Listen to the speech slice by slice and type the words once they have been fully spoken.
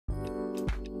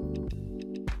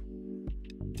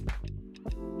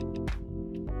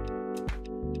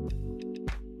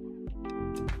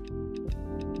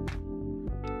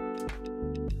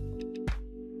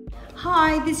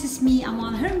Hi, this is me,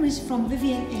 Amal Hermuz from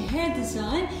Vivian Hair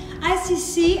Design. As you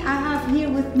see, I have here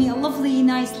with me a lovely,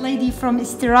 nice lady from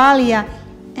Australia,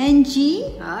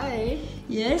 Angie. Hi.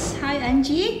 Yes, hi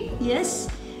Angie. Yes,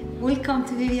 welcome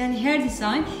to Vivian Hair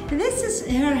Design. This is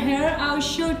her hair. I'll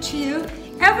show to you.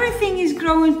 Everything is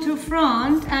growing to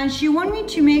front, and she want me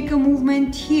to make a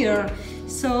movement here.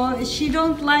 So she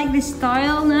don't like this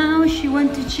style now. She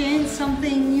want to change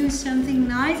something new, something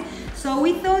nice. So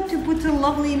we thought to put a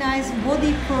lovely nice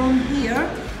body perm here.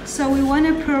 So we want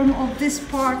a perm of this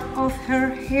part of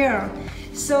her hair.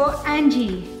 So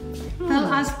Angie,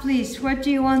 tell us please, what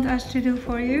do you want us to do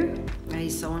for you?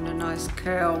 I want a nice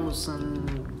curls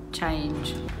and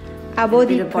change. A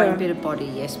body perm. A bit of body,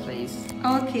 yes please.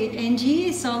 Okay,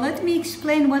 Angie, so let me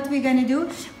explain what we're gonna do.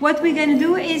 What we're gonna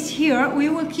do is here, we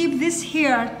will keep this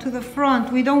hair to the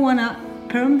front. We don't wanna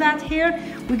perm that hair.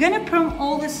 We're gonna perm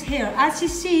all this hair. As you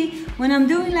see, when I'm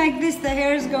doing like this, the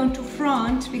hair is going to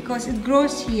front because it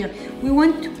grows here. We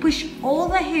want to push all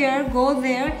the hair, go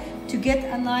there to get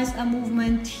a nice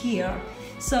movement here.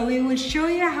 So we will show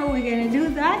you how we're gonna do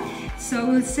that. So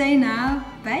we'll say now,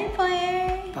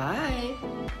 bye-bye. Bye.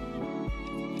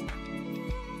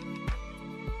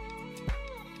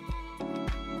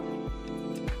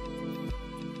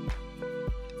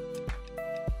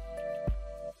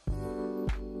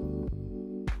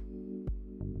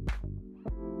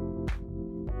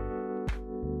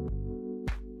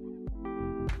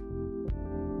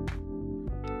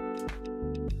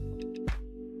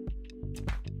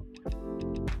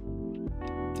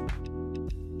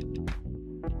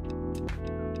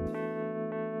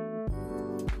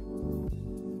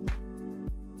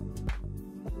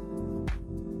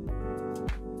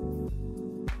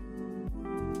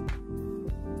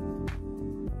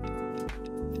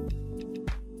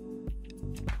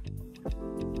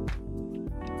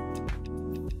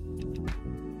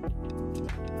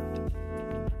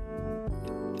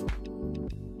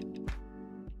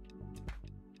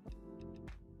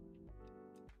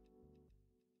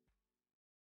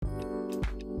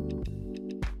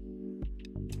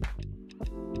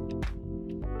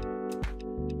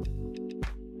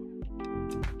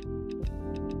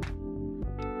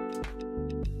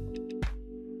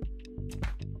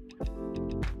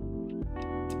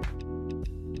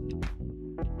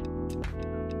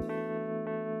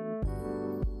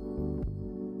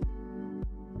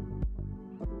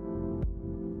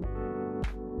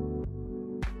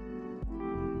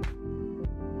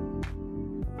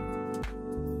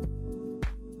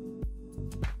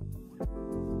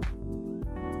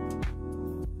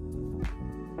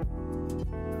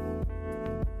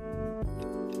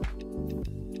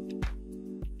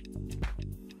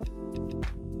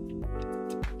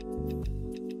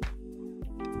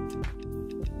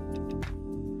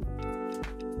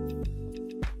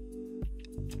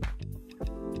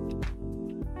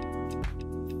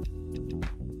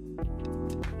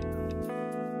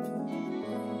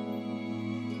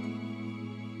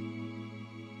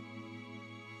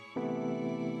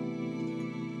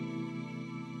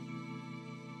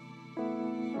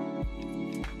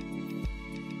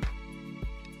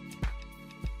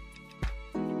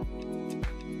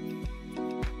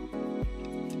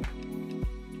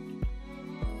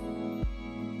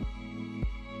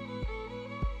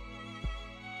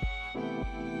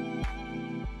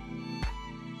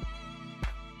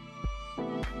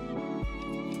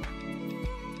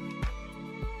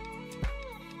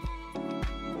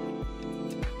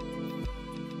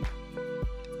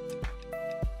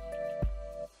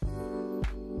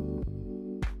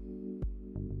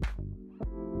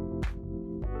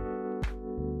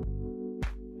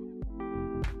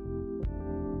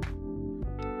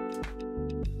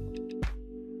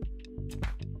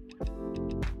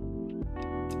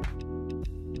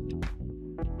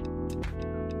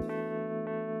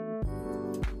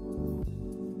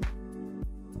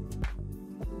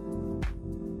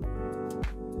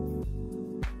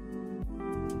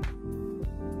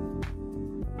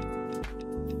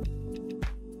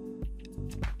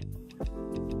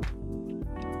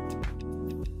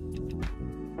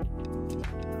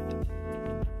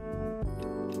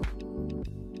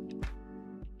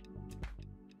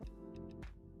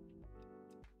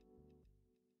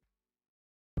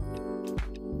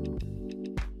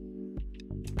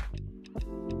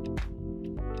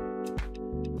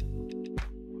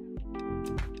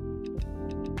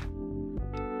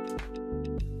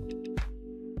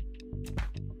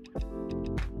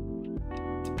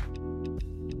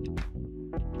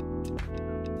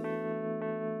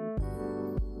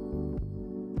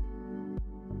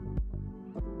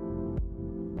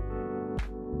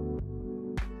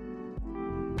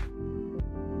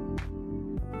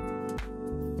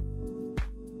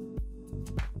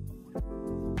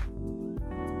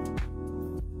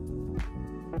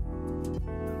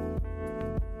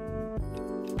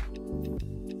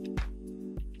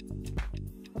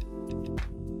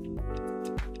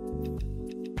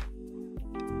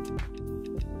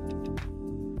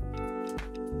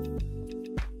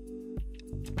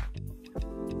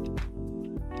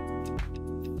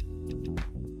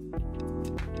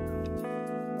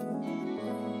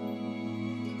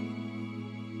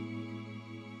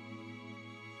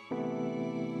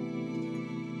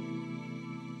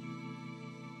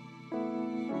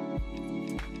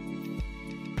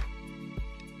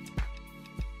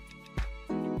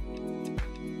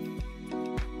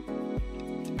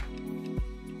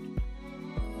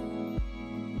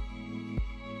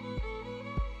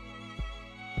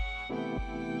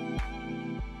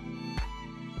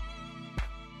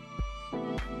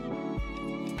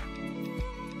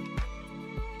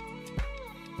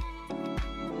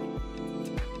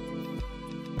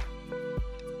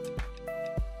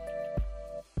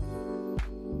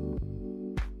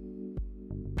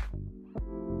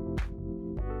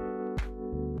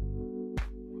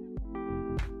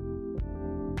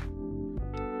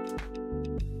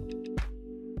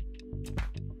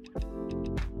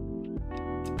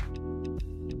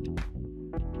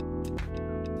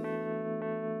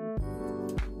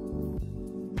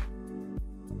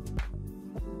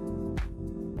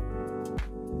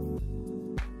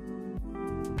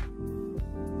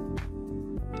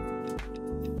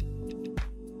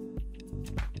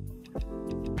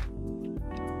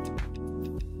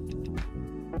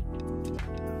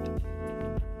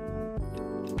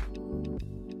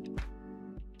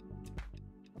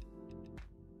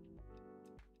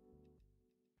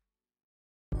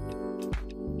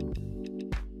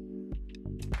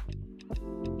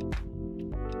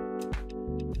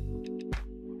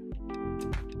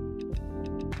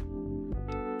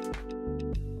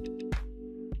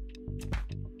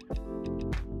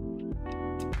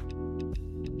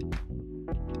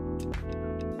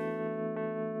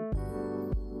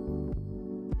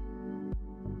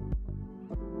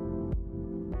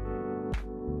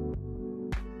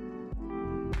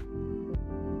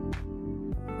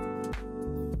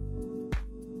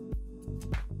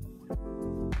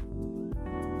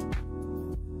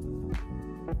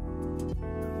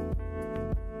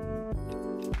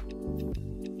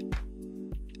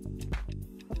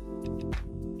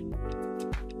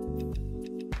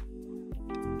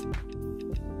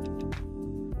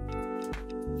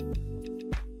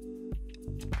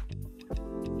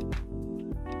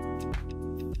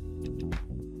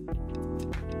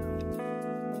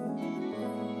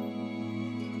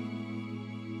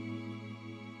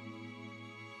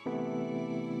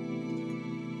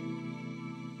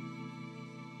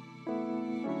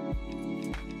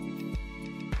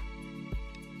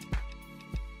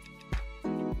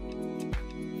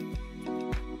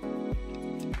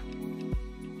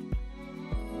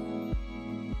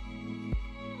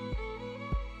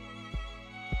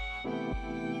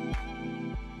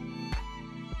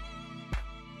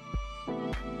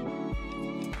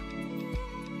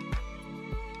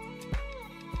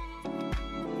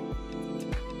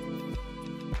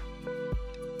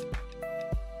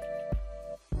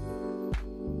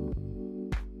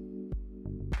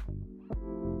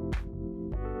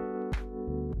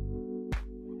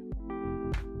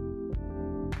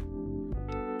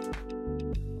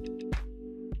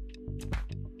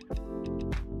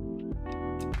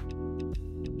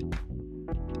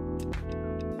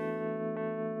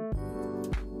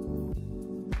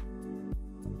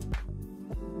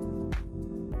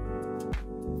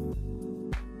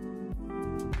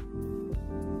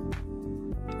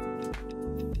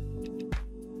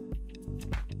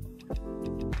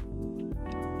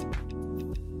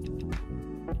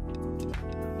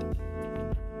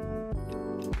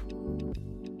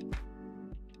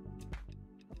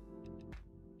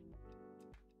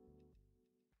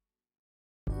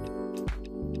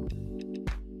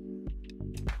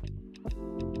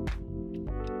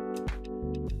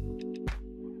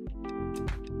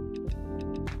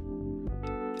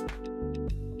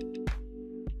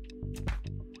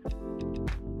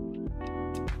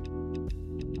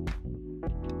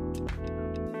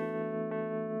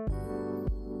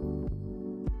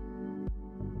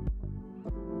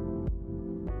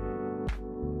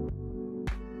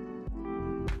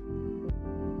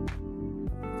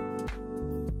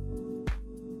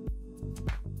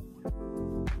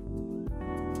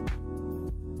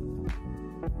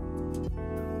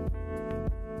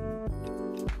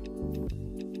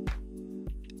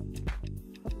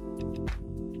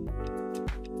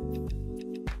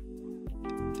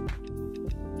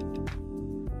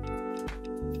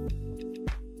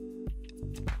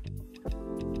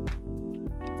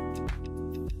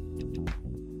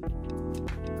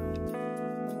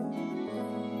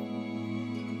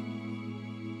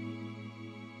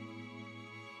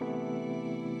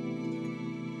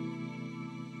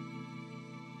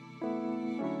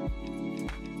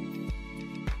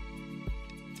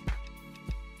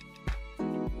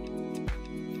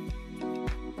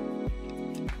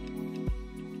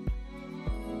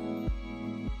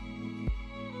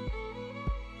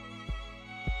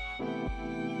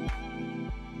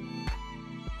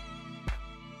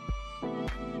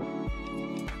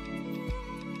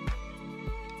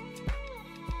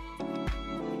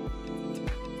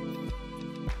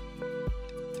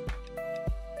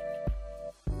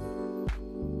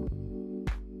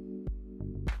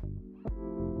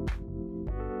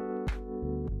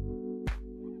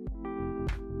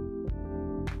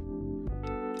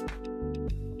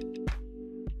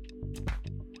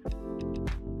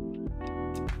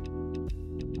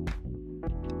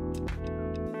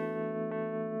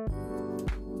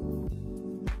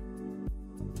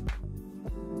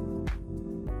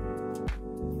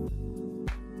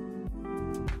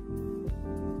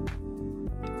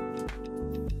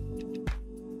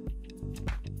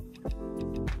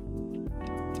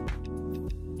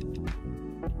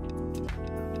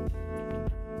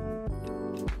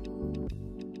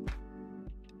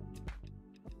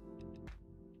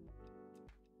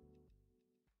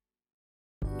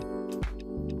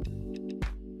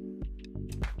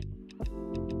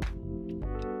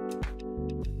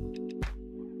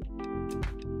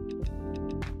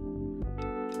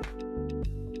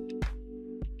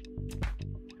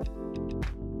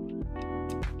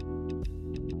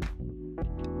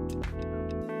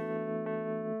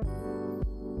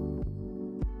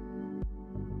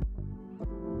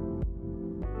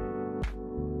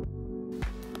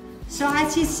 So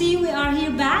as you see, we are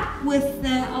here back with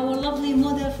our lovely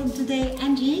model from today,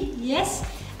 Angie. Yes,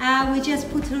 we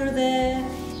just put her the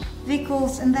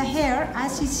wiggles in the hair,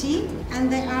 as you see,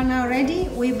 and they are now ready.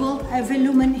 We built a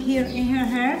volumen here in her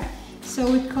hair,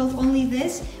 so we curled only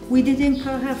this. We didn't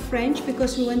curl her French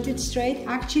because we want it straight.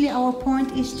 Actually, our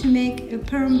point is to make a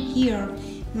perm here,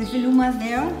 the volume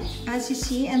there, as you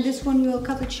see, and this one we will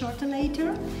cut it shorter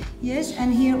later. Yes,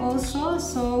 and here also,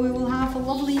 so we will have a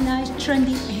lovely, nice,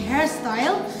 trendy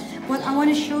hairstyle. What I want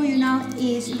to show you now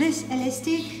is this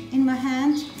elastic in my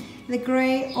hand, the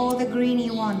gray or the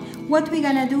greeny one. What we're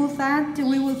gonna do that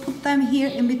we will put them here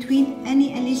in between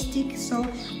any elastic, so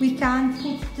we can't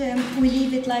put them, we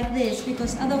leave it like this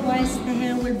because otherwise the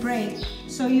hair will break.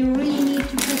 So you really need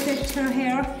to protect her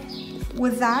hair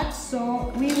with that.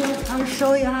 So I'll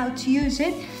show you how to use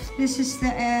it. This is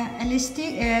the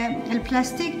elastic,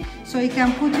 plastic, so you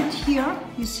can put it here,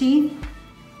 you see,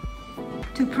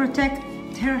 to protect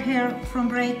her hair from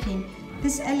breaking.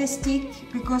 This elastic,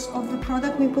 because of the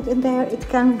product we put in there, it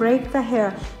can break the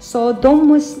hair. So don't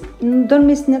miss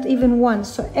not even one.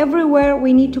 So everywhere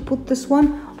we need to put this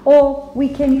one, or we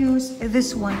can use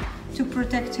this one to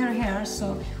protect her hair.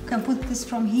 So we can put this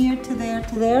from here to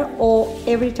there, or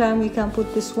every time we can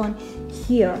put this one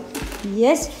here.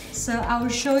 Yes, so I will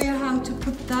show you how to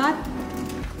put that.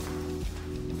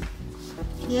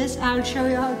 Yes, I'll show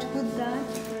you how to put that.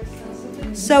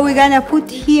 So we're gonna put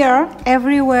here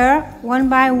everywhere, one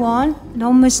by one,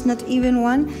 don't miss not even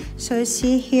one. So you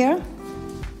see here,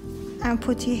 and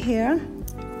put it here,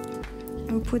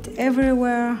 and put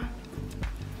everywhere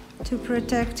to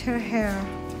protect her hair.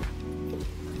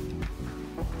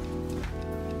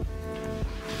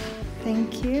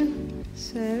 Thank you.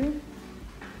 So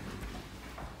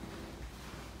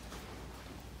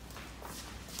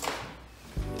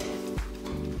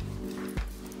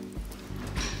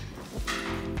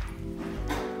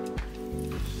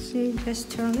see,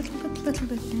 just turn a little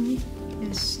bit, Annie.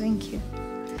 Yes, thank you.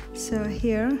 So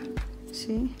here,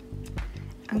 see,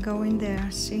 I'm going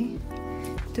there, see,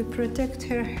 to protect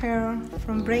her hair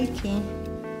from breaking.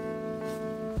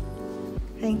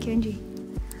 Thank you, Angie.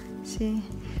 See,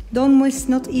 don't miss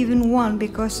not even one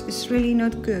because it's really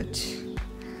not good.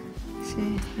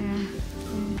 See here.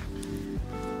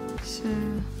 So,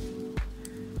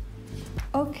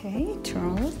 okay, turn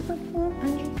a little bit more,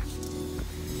 Angie.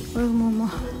 A little more.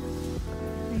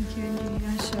 Thank you,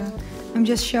 Angie. So I'm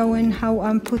just showing how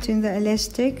I'm putting the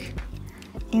elastic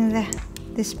in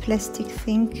this plastic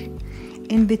thing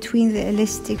in between the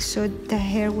elastic so the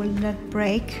hair will not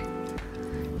break.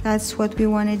 That's what we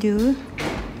want to do.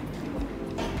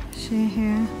 See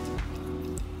here.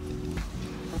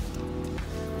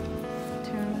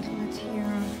 Turn a little bit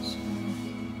here. So.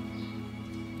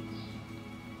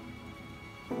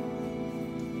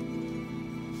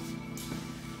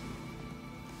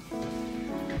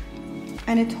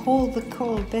 And it holds the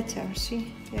curl better,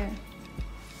 see? Yeah.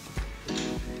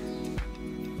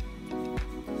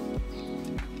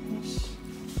 Yes.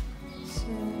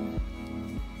 So.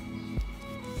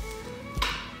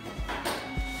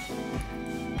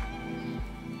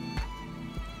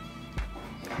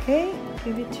 Okay,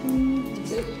 give it to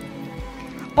me.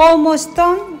 Almost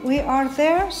done, we are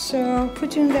there. So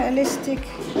putting the elastic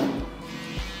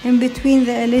in between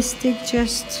the elastic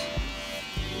just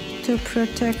to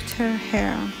protect her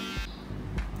hair.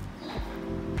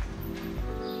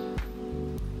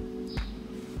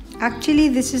 Actually,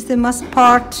 this is the most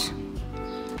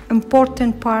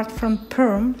important part from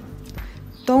perm.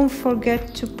 Don't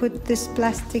forget to put this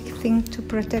plastic thing to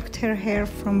protect her hair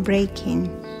from breaking.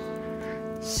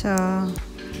 So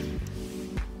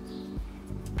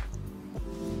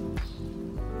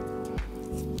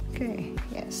okay,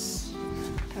 yes,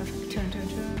 perfect. Turn.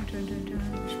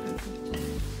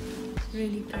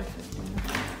 Really perfect.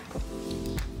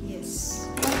 Yes.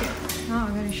 Okay. Now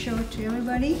I'm gonna show it to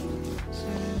everybody. So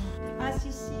as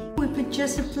you see, we put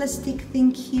just a plastic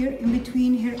thing here in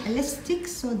between her elastic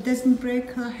so it doesn't break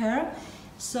her hair.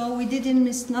 So we didn't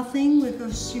miss nothing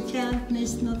because you can't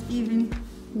miss not even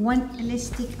one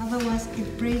elastic, otherwise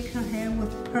it break her hair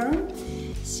with perm.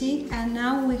 See, and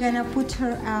now we're gonna put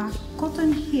her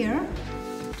cotton here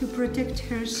to protect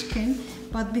her skin.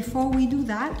 But before we do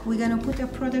that, we're gonna put a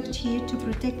product here to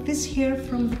protect this hair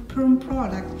from the perm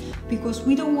product because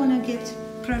we don't wanna get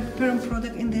perm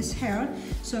product in this hair.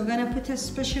 So we're gonna put a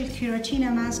special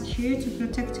keratina mask here to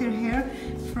protect her hair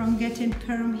from getting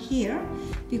perm here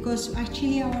because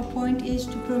actually our point is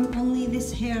to perm only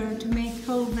this hair to make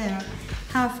curl there.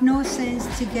 Have no sense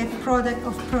to get product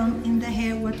of perm in the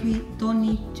hair what we don't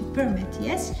need to perm it,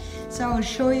 yes? So I'll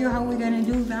show you how we're gonna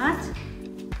do that.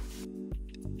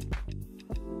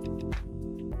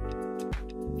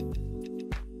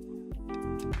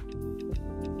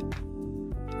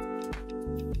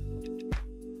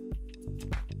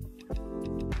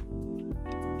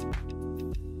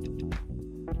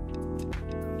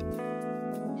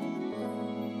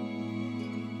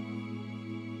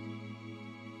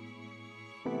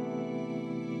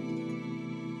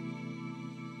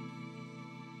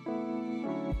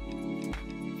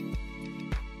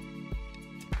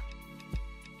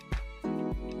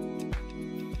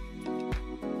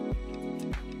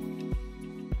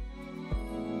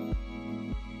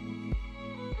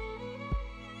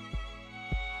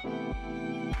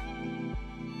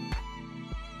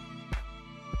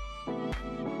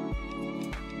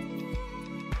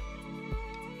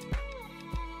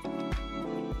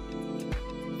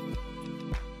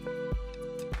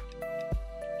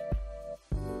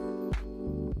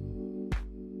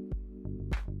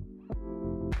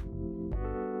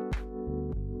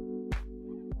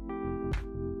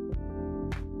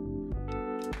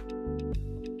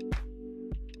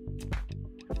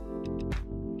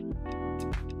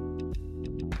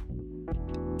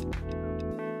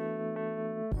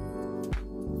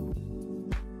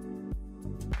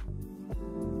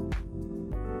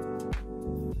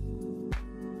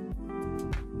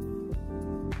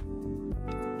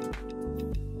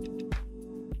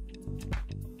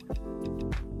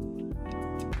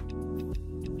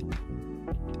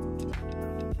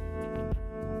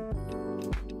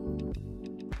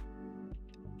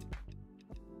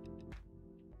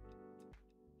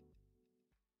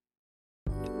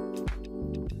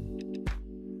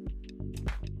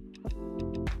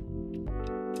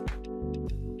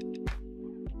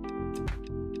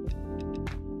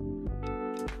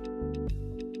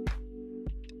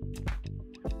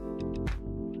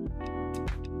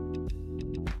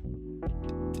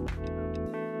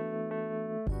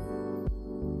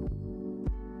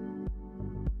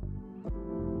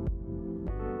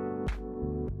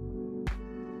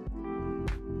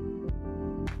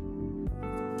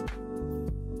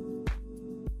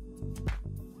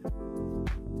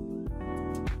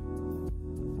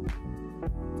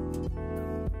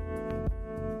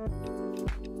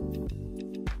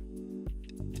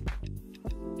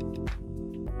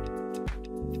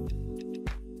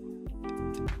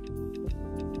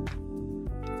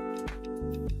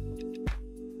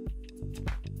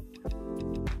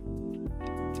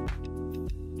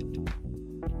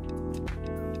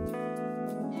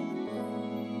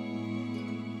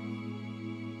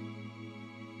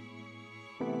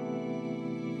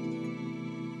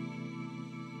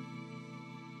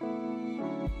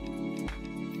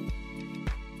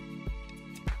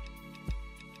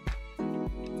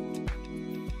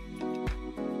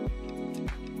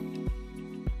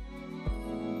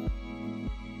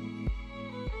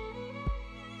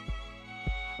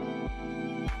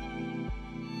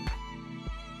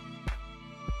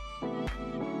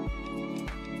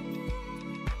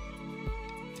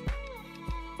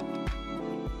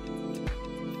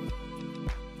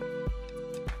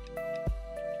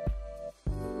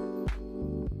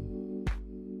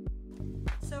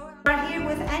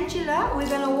 Angela. We're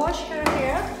gonna wash her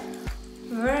hair.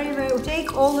 Very,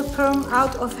 take all the perm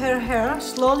out of her hair,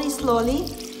 slowly.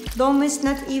 Don't miss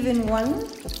not even one.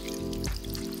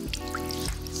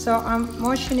 So I'm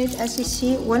washing it, as you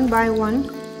see, one by one.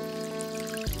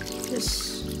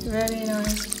 Just very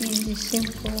nice, easy,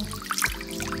 simple.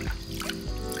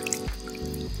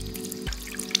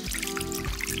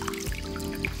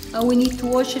 And we need to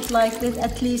wash it like this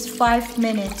at least 5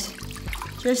 minutes,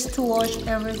 just to wash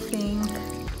everything.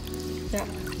 Yeah.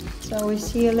 So we'll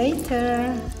see you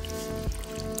later.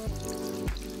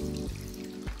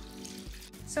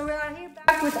 So we are here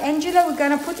back with Angela. We're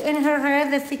gonna put in her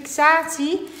hair the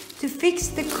fixatie to fix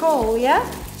the curl, yeah?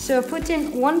 So put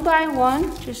in one by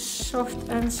one, just soft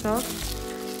and soft.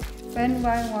 One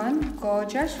by one, go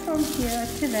just from here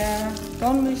to there.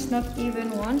 Don't miss not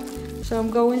even one. So I'm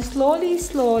going slowly,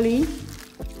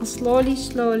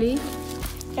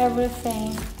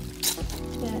 everything.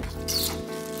 Yeah.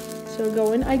 So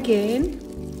going again.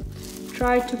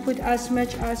 Try to put as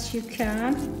much as you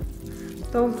can.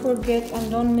 Don't forget and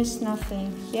don't miss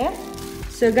nothing. Yeah.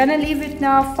 So gonna leave it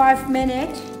now 5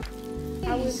 minutes.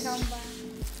 I will come back.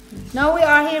 Now we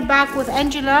are here back with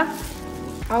Angela,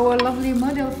 our lovely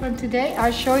model from today.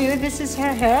 I'll show you. This is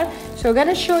her hair. So I'm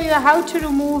gonna show you how to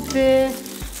remove the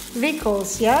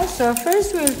wrinkles. Yeah. So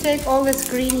first we'll take all this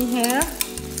greeny hair,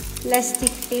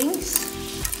 plastic things.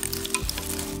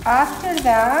 After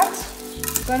that,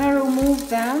 gonna remove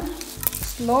them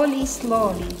slowly.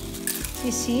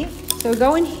 You see? So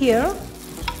go in here,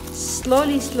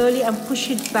 slowly and push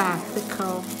it back, the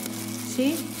curl.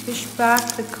 See? Push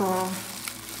back the curl.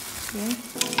 Okay.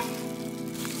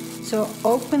 So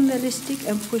open the lipstick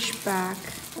and push back.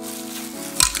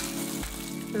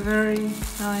 Very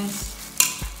nice.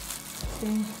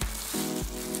 Okay.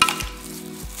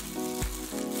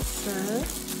 So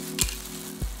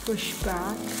push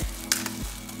back.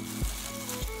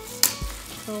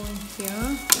 Go in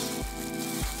here.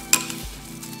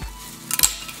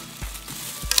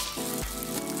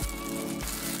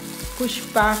 Push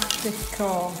back the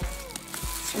curl.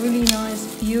 It's really nice,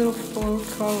 beautiful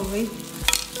curly.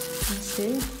 You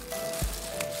see?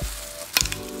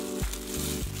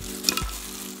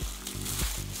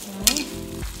 Okay.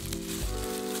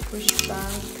 Push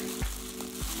back.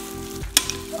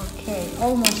 Okay,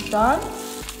 almost done.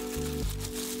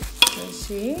 You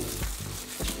see?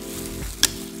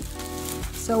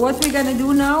 So what we're gonna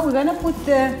do now, we're gonna put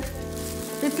the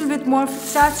little bit more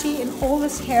fixatie in all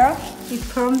this hair. We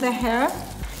perm the hair,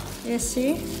 you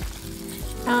see,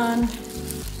 and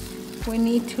we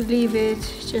need to leave it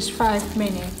just 5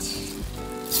 minutes.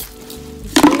 You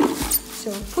see?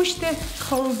 So push the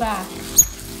curl back,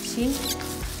 see?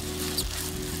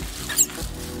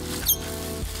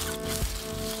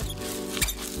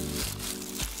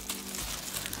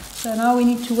 So now we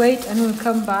need to wait and we'll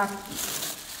come back.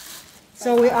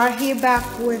 So we are here back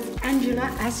with Angela.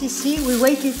 As you see, we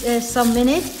waited some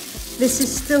minutes. This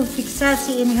is still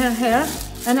fixatie in her hair,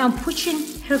 and I'm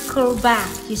pushing her curl back,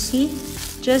 you see?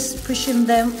 Just pushing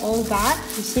them all back,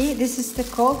 you see? This is the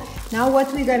curl. Now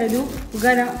what we're gonna do, we're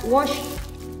gonna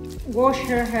wash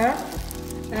her hair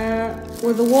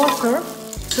with the water,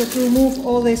 so to remove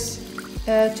all this,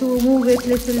 to remove it a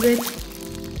little bit,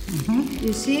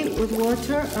 you see, with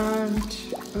water, and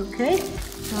okay.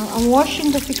 Now I'm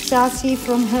washing the fixatie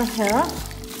from her hair.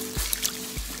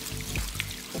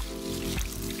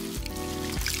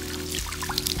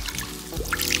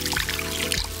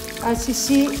 As you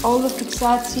see, all the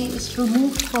fixatie is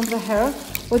removed from the hair.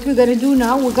 What we're gonna do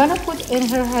now, we're gonna put in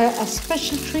her hair a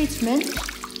special treatment.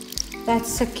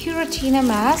 That's a keratin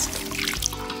mask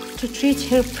to treat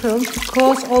her perm, to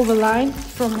close all the line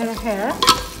from her hair.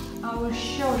 I will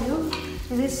show you.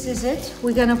 This is it.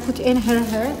 We're gonna put in her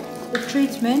hair the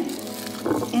treatment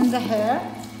in the hair,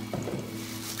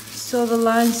 so the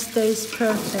line stays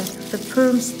perfect. The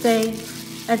perm stay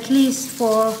at least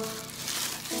for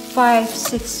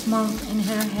 5-6 months in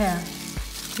her hair.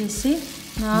 You see?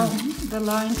 Now the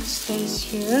line stays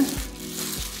here.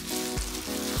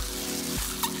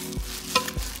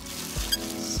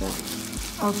 So,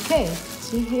 okay,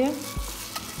 see here?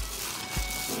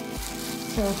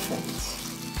 Perfect.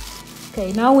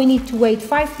 Okay, now we need to wait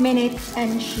 5 minutes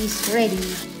and she's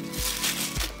ready.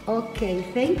 Okay,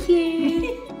 thank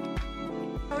you.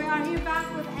 We are here back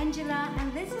with Angela,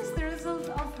 and this is the result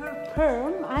of her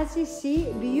perm. As you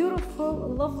see, beautiful,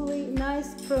 lovely,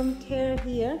 nice permed hair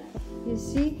here. You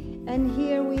see, and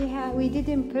here we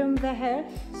didn't perm the hair,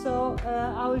 so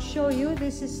I will show you.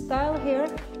 This is style hair,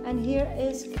 and here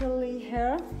is curly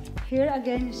hair. Here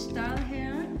again, style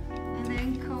hair, and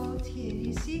then coat here.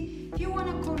 You see, if you want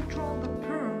to control the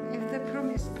perm, if the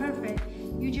perm is perfect,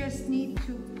 you just need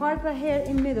to part the hair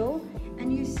in middle,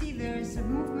 and you see there's a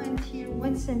movement here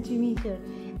 1 centimeter.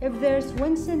 If there's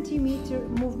 1 centimeter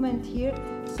movement here,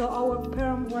 so our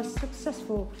perm was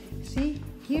successful. See,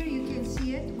 here you can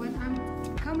see it when I'm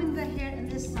combing the hair on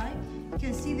this side. You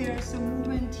can see there's a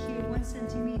movement here 1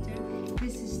 centimeter.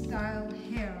 This is styled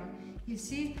hair. You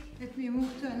see, let me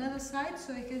move to another side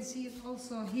so you can see it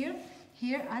also here.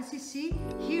 Here, as you see,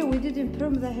 here we didn't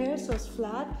perm the hair, so it's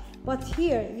flat. But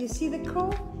here, you see the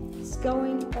curl? It's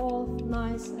going all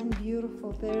nice and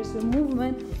beautiful. There's a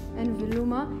movement and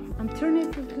voluma. I'm turning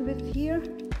it a little bit here.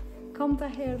 Comb the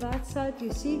hair that side,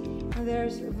 you see? And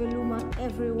there's voluma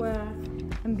everywhere.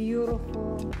 And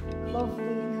beautiful,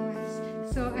 lovely, nice.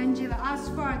 So, Angela, as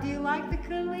far, do you like the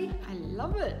curly? I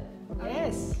love it.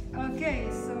 Yes. Okay,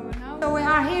 so now we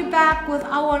are here back with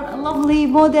our lovely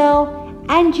model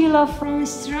Angela from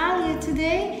Australia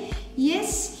today.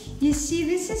 Yes, you see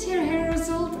this is her hair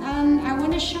result, and I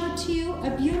want to show to you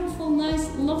a beautiful, nice,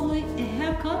 lovely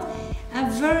haircut. A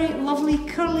very lovely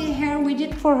curly hair we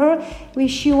did for her.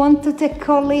 She wanted a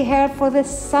curly hair for the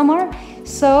summer,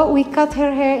 so we cut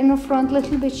her hair in the front a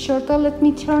little bit shorter. Let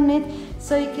me turn it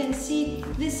so you can see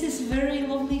this is very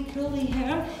lovely curly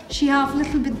hair. She have a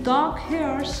little bit dark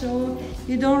hair, so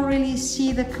you don't really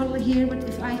see the curly hair, but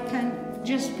if I can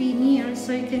just be near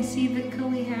so you can see the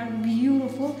curly hair,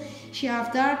 beautiful. She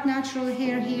have dark natural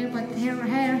hair here, but her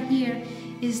hair here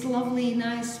is lovely,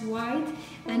 nice, white,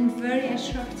 and very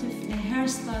attractive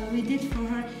hairstyle. We did for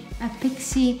her a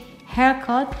pixie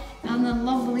haircut and a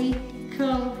lovely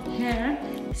curl hair.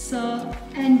 So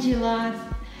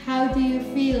Angela, how do you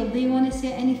feel? Do you want to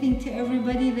say anything to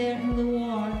everybody there in the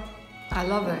world? I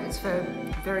love it. It's very,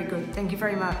 very good. Thank you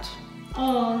very much.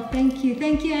 Oh, thank you.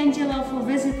 Thank you, Angela, for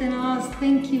visiting us.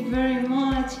 Thank you very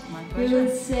much. My pleasure. We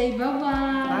will say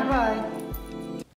bye-bye. Bye-bye.